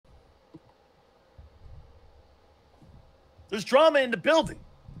There's drama in the building.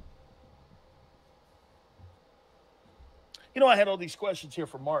 I had all these questions here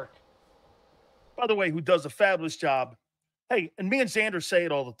for Mark, by the way, who does a fabulous job. Hey, and me and Xander say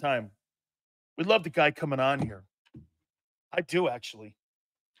it all the time. We love the guy coming on here. I do, actually.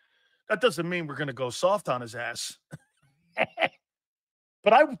 That doesn't mean we're going to go soft on his ass.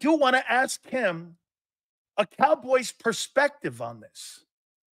 But I do want to ask him a Cowboys perspective on this.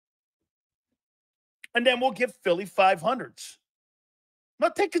 And then we'll give Philly 500s. I'm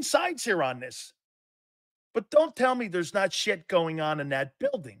not taking sides here on this. But don't tell me there's not shit going on in that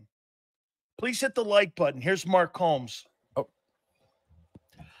building. Please hit the like button. Here's Mark Holmes. Oh.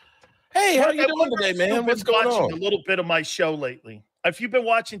 Hey, how you doing today, man? What's going on? A little bit of my show lately. Have you been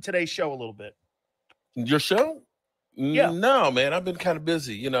watching today's show a little bit? Your show? Yeah. No, man. I've been kind of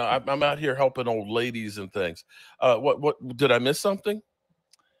busy. I'm out here helping old ladies and things. What did I miss something?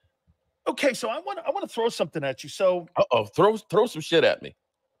 Okay, so I want to throw something at you. So, throw some shit at me.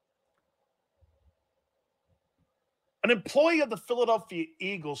 An employee of the Philadelphia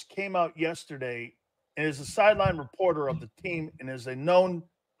Eagles came out yesterday and is a sideline reporter of the team and is a known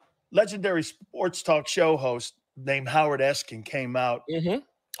legendary sports talk show host named Howard Eskin came out. Mm-hmm.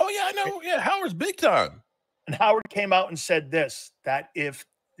 Oh, yeah, I know. Yeah, Howard's big time. And Howard came out and said this, that if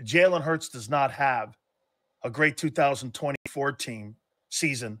Jalen Hurts does not have a great 2024 team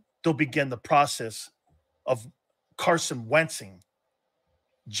season, they'll begin the process of Carson Wentzing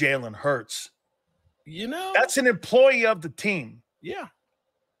Jalen Hurts. That's an employee of the team. Yeah.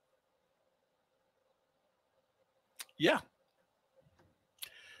 Yeah.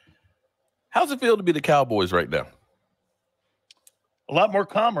 How's it feel to be the Cowboys right now? A lot more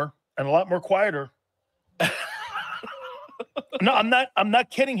calmer and a lot more quieter. No, I'm not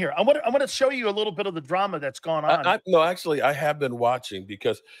kidding here. I'm gonna show you a little bit of the drama that's gone on. No, actually, I have been watching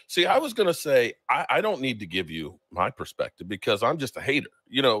because, see, I was gonna say I don't need to give you my perspective because I'm just a hater.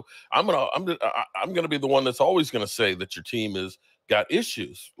 I'm gonna be the one that's always gonna say that your team has got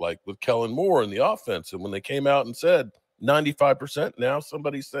issues, like with Kellen Moore in the offense. And when they came out and said 95%, now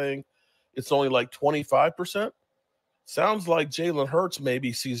somebody's saying it's only like 25%. Sounds like Jalen Hurts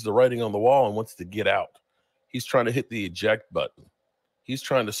maybe sees the writing on the wall and wants to get out. He's trying to hit the eject button. He's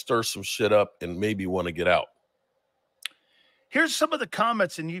trying to stir some shit up and maybe want to get out. Here's some of the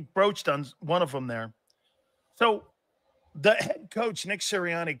comments, and you broached on one of them there. So the head coach, Nick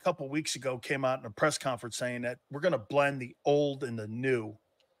Sirianni, a couple weeks ago came out in a press conference saying that we're going to blend the old and the new.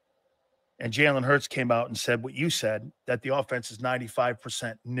 And Jalen Hurts came out and said what you said, that the offense is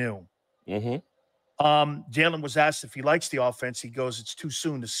 95% new. Mm-hmm. Jalen was asked if he likes the offense. He goes, it's too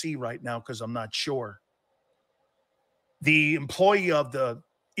soon to see right now because I'm not sure. The employee of the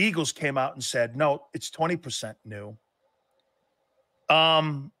Eagles came out and said, no, it's 20% new.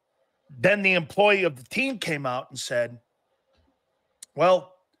 Then the employee of the team came out and said,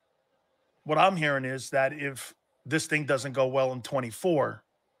 well, what I'm hearing is that if this thing doesn't go well in 24,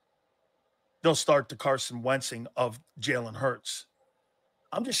 they'll start the Carson Wentzing of Jalen Hurts.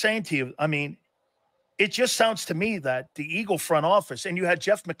 I'm just saying to you, I mean, it just sounds to me that the Eagle front office, and you had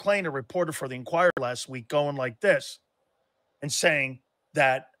Jeff McClain, a reporter for the Inquirer last week, going like this and saying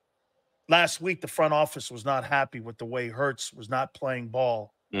that last week the front office was not happy with the way Hurts was not playing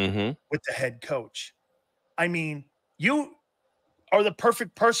ball with the head coach. I mean, you are the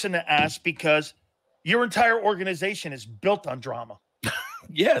perfect person to ask because your entire organization is built on drama.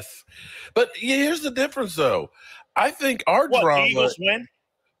 Yes. But here's the difference, though. I think our drama – the Eagles win?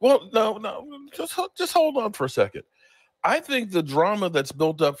 Well, no. Just hold on for a second. I think the drama that's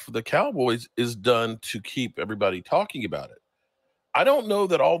built up for the Cowboys is done to keep everybody talking about it. I don't know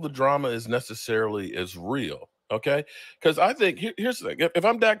that all the drama is necessarily as real, okay? Because I think here's the thing. If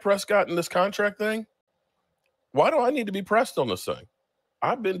I'm Dak Prescott in this contract thing, why do I need to be pressed on this thing?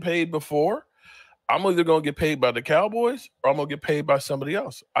 I've been paid before. I'm either going to get paid by the Cowboys or I'm going to get paid by somebody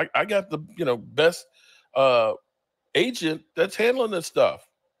else. I got the best agent that's handling this stuff.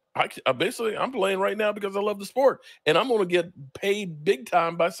 I'm playing right now because I love the sport, and I'm going to get paid big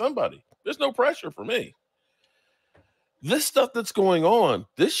time by somebody. There's no pressure for me. This stuff that's going on,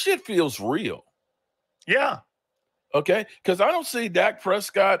 this shit feels real. Yeah. Okay? Because I don't see Dak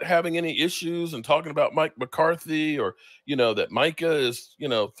Prescott having any issues and talking about Mike McCarthy or, that Micah is,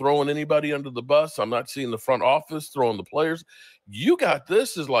 throwing anybody under the bus. I'm not seeing the front office throwing the players. You got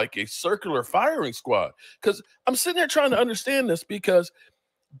this as like a circular firing squad. Because I'm sitting there trying to understand this because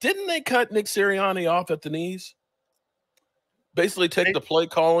didn't they cut Nick Sirianni off at the knees? Basically take the play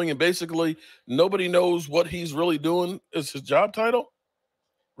calling and basically nobody knows what he's really doing as his job title,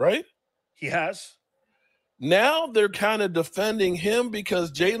 right? He has. Now they're kind of defending him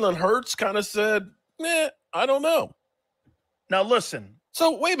because Jalen Hurts kind of said, I don't know. Now listen.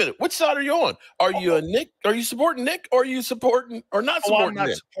 So wait a minute. Which side are you on? Are you a Nick? Are you supporting Nick? Or are you supporting or not supporting I'm not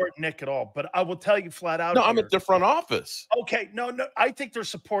Nick? supporting Nick at all. But I will tell you flat out. No, I'm at the front office. Okay, no. I think they're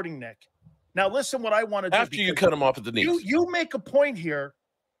supporting Nick. Now listen, what I want to do after you cut him off at the knees. You make a point here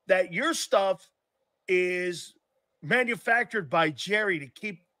that your stuff is manufactured by Jerry to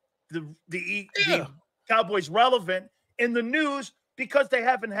keep the Cowboys relevant in the news because they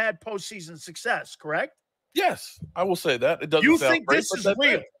haven't had postseason success, correct? Yes, I will say that. It doesn't you sound think great, this is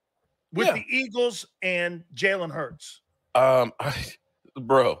real with the Eagles and Jalen Hurts?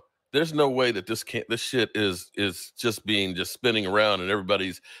 Bro, there's no way that this shit is just spinning around and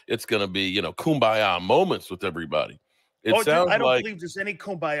it's gonna be, kumbaya moments with everybody. I don't believe there's any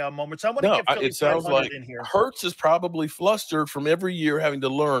kumbaya moments. I want to get Philly it sounds like in here. Hurts is probably flustered from every year having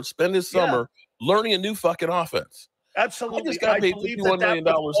to spend his summer learning a new fucking offense. Absolutely. I just got paid $51 million,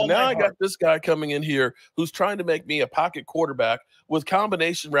 and now I got this guy coming in here who's trying to make me a pocket quarterback with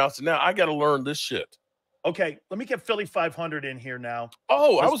combination routes, and now I got to learn this shit. Okay, let me get Philly 500 in here now.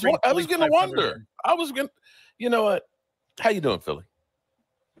 Oh, I was going to wonder. You know what? How you doing, Philly?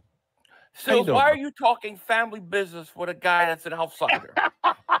 So why are you talking family business with a guy that's an outsider?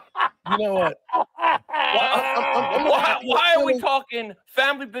 You know what? Why are we talking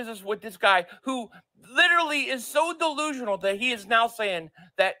family business with this guy who literally is so delusional that he is now saying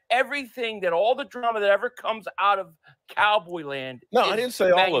that everything, that all the drama that ever comes out of Cowboy land? No, I didn't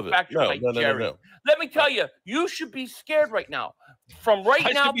say all of it. No. Let me tell you, you should be scared right now. From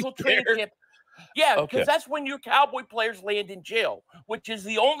now till training camp. Yeah, because that's when your Cowboy players land in jail, which is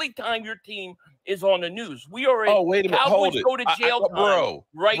the only time your team is on the news. We are in wait a minute. Cowboys go to jail time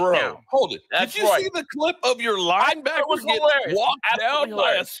now. Hold it. That's Did you see the clip of your linebacker get walked down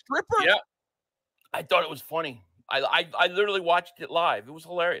by a stripper? Yeah. I thought it was funny. I literally watched it live. It was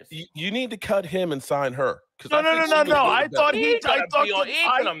hilarious. You need to cut him and sign her. No. I thought he's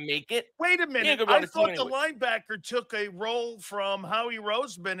gonna make it. Wait a minute. I thought the linebacker took a role from Howie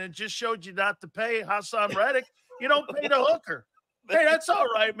Roseman and just showed you not to pay Hassan Reddick. You don't pay the hooker. Hey, that's all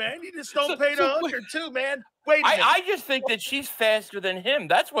right, man. You just don't pay the hooker too, man. Wait a minute. I just think that she's faster than him.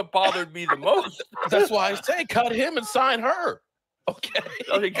 That's what bothered me the most. That's why I say cut him and sign her. Okay.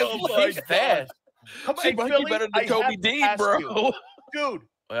 She's fast. Come on, she might be better than Kobe Dean, bro. Dude,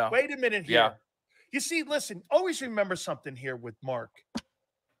 wait a minute here. Yeah. You see, listen, always remember something here with Mark.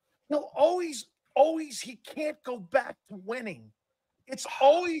 He'll always, he can't go back to winning. It's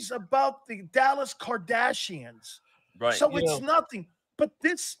always about the Dallas Kardashians. Right. So it's nothing. But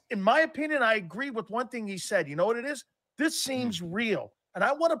this, in my opinion, I agree with one thing he said. You know what it is? This seems real. And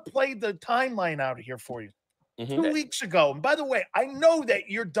I want to play the timeline out of here for you. 2 weeks ago. And by the way, I know that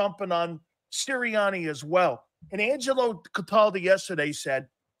you're dumping on Sirianni as well. And Angelo Cataldi yesterday said,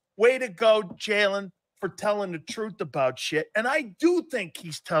 way to go, Jalen, for telling the truth about shit. And I do think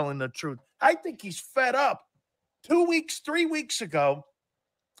he's telling the truth. I think he's fed up. 3 weeks ago,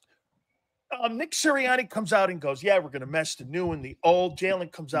 Nick Sirianni comes out and goes, yeah, we're going to mess the new and the old.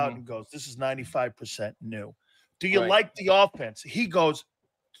 Jalen comes out and goes, this is 95% new. Do you like the offense? He goes,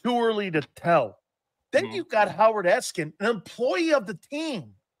 too early to tell. Then you got Howard Eskin, an employee of the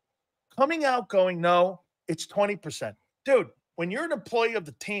team, coming out going, no, it's 20%. Dude, when you're an employee of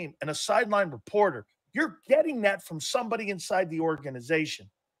the team and a sideline reporter, you're getting that from somebody inside the organization.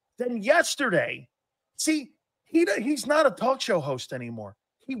 Then yesterday, see, he's not a talk show host anymore.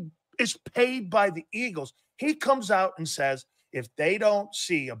 He is paid by the Eagles. He comes out and says, if they don't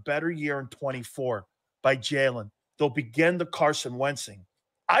see a better year in 24 by Jalen, they'll begin the Carson Wentzing.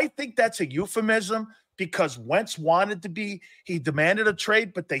 I think that's a euphemism because Wentz wanted to be, he demanded a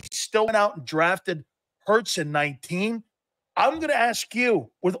trade, but they still went out and drafted Hurts in 19. I'm going to ask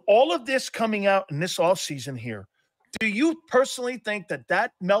you, with all of this coming out in this offseason here, do you personally think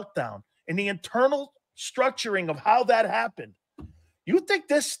that meltdown and the internal structuring of how that happened, you think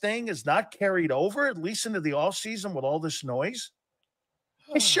this thing is not carried over, at least into the offseason with all this noise?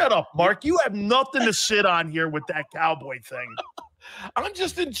 Hey, shut up, Mark. You have nothing to sit on here with that Cowboy thing. I'm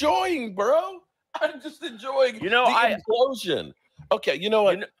just enjoying, bro. I'm just enjoying the implosion. Okay, you know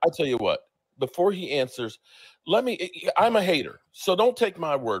what? I'll tell you what. Before he answers, I'm a hater, so don't take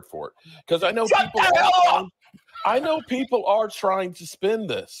my word for it. Because I know people are trying to spin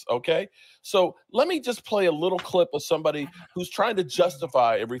this, okay? So let me just play a little clip of somebody who's trying to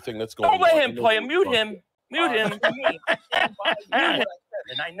justify everything that's going on. Don't let him play him. Mute him. Mute him.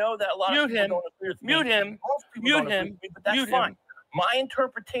 And I know that a lot of people don't agree with me. Mute him. Mute him. But that's fine. My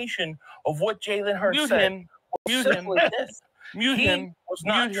interpretation of what Jalen Hurts said was simply this. He was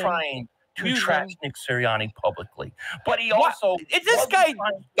not trying to trash Nick Sirianni publicly. But he also... Is this guy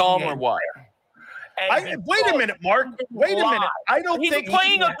dumb or what? Wait a minute, Mark. Wait a minute. I don't think he's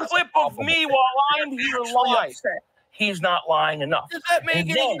playing a clip of me while I'm here live. He's not lying enough. Does that make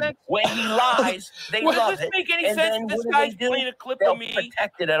any sense? When he lies, they love it. Does this make any sense? This guy's playing a clip of me.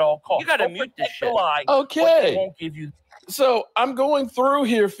 Protect it at all costs. You got to mute this shit. Okay. Won't give you. So I'm going through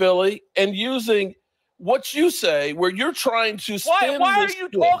here, Philly, and using what you say, where you're trying to spin. Why are you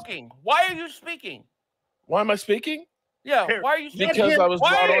talking? Why are you speaking? Why am I speaking? Yeah. Why are you speaking? Because I was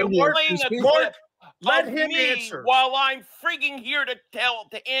brought on here playing to speak. Mark, let him answer while I'm frigging here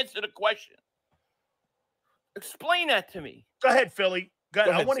to answer the question. Explain that to me. Go ahead, Philly. Go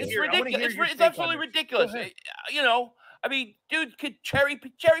ahead. I want to It's hear. ridiculous. It's absolutely ridiculous. You know, I mean, dude could cherry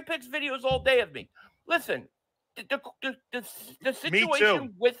picks videos all day of me. Listen, the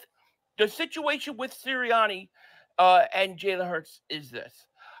situation with Sirianni and Jalen Hurts is this.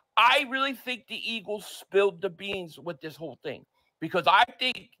 I really think the Eagles spilled the beans with this whole thing because I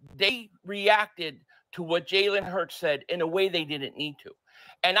think they reacted to what Jalen Hurts said in a way they didn't need to.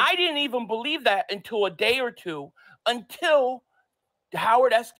 And I didn't even believe that until a day or two, until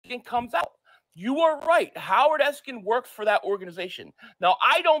Howard Eskin comes out. You are right. Howard Eskin works for that organization. Now,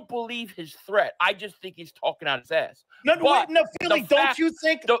 I don't believe his threat. I just think he's talking out his ass. No, Philly, don't you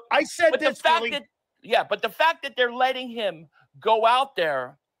think? I said this, Philly. But the fact that they're letting him go out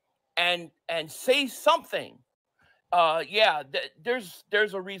there and say something,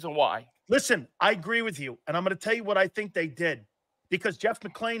 there's a reason why. Listen, I agree with you, and I'm going to tell you what I think they did. Because Jeff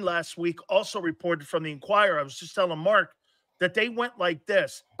McClain last week also reported from the Inquirer. I was just telling Mark that they went like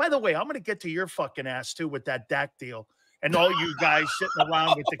this. By the way, I'm going to get to your fucking ass, too, with that Dak deal. And all you guys sitting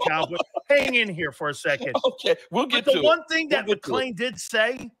around with the Cowboys. Hang in here for a second. Okay, we'll get to it. The one thing that McClain did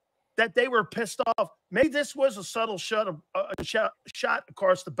say, that they were pissed off. Maybe this was a subtle shot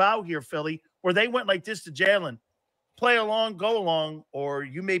across the bow here, Philly, where they went like this to Jalen. Play along, go along, or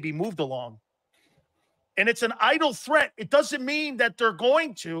you may be moved along. And it's an idle threat. It doesn't mean that they're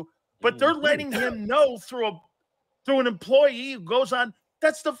going to, but they're letting him know through an employee who goes on.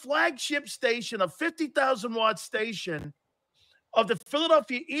 That's the flagship station, a 50,000-watt station of the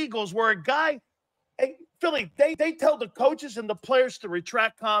Philadelphia Eagles, where a guy, hey, Philly, they tell the coaches and the players to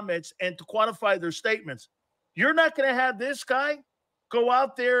retract comments and to quantify their statements. You're not going to have this guy go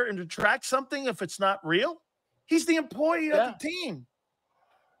out there and retract something if it's not real? He's the employee of the team.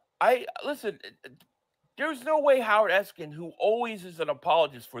 Listen. There's no way Howard Eskin, who always is an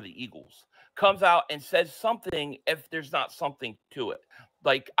apologist for the Eagles, comes out and says something if there's not something to it.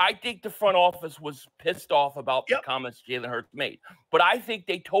 Like, I think the front office was pissed off about the comments Jalen Hurts made. But I think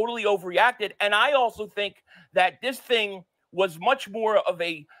they totally overreacted. And I also think that this thing was much more of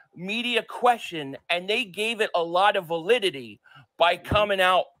a media question, and they gave it a lot of validity by coming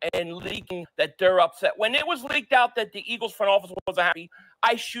out and leaking that they're upset. When it was leaked out that the Eagles front office wasn't happy,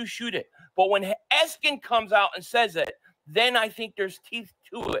 I shoot it. But when Eskin comes out and says it, then I think there's teeth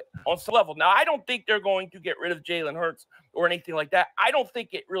to it on some level. Now, I don't think they're going to get rid of Jalen Hurts or anything like that. I don't think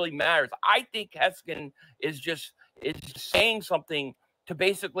it really matters. I think Eskin is saying something to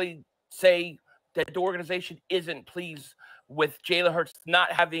basically say that the organization isn't pleased with Jalen Hurts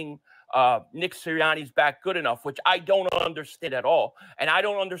not having Nick Sirianni's back good enough, which I don't understand at all. And I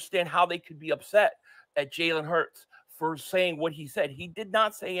don't understand how they could be upset at Jalen Hurts for saying what he said. He did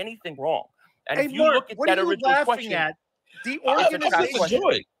not say anything wrong. And hey, if you Mark, look at that original question, the organization,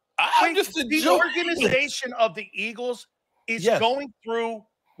 the organization of the Eagles is going through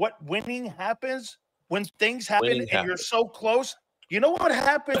what winning happens when things happen and you're so close. You know what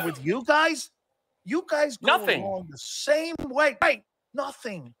happened with you guys? You guys go along the same way. Right.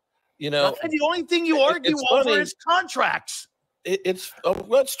 Nothing. You know, and the only thing you argue over is contracts.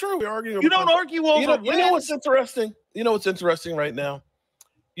 That's true. We argue. You don't argue over. You know what's interesting? You know what's interesting right now?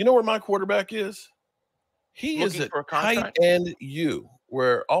 You know where my quarterback is? He is at tight end U,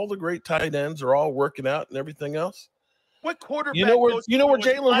 where all the great tight ends are all working out and everything else. What quarterback? You know where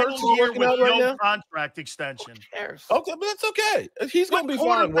Jalen Hurts is working out right now? Contract extension. Okay, but that's okay. He's going to be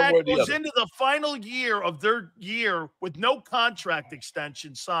fine one way or the other. Goes into the final year of their year with no contract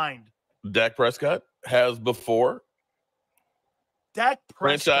extension signed. Dak Prescott has before. Dak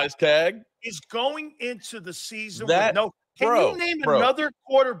Prescott franchise tag is going into the season with no. Can you name bro. another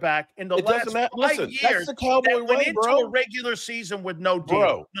quarterback in the last 5 years that's the Cowboy went way, into a regular season with no deal?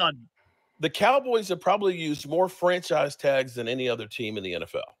 Bro, none. The Cowboys have probably used more franchise tags than any other team in the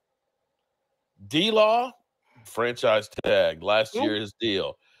NFL. D-Law, franchise tag. Last year, his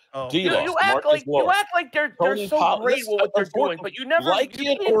deal. Oh. You act like they're so great with what they're doing, but you never like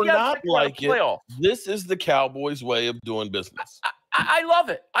it or not like it. This is the Cowboys' way of doing business. I love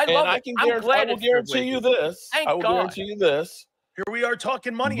it. I love it. I will guarantee you this. I will guarantee you this. Here we are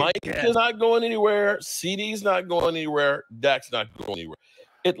talking money Mike again. is not going anywhere. CD's not going anywhere. Dak's not going anywhere.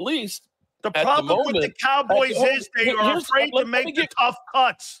 At least the problem with the Cowboys is they are afraid to make the tough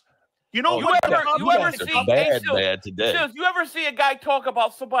cuts. You know you ever see bad today? Sills, you ever see a guy talk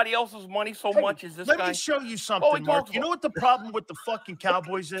about somebody else's money so much as this guy? Let me show you something, Mark. You know what the problem with the fucking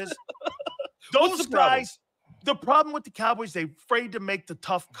Cowboys is? Those guys, the problem with the Cowboys, they're afraid to make the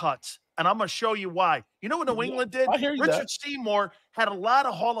tough cuts. And I'm going to show you why. You know what New England did? Richard Seymour had a lot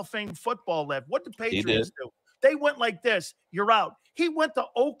of Hall of Fame football left. What did the Patriots do? They went like this. You're out. He went to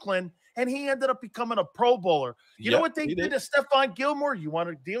Oakland, and he ended up becoming a Pro Bowler. You know what they did to Stephon Gilmore? You want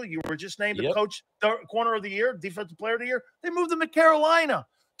a deal? You were just named the coach, the corner of the year, defensive player of the year. They moved him to Carolina.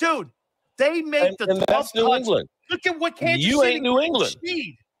 Dude, they make the tough cuts. New England. Look at what Kansas City. You ain't New England.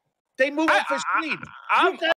 Speed. They move up for speed.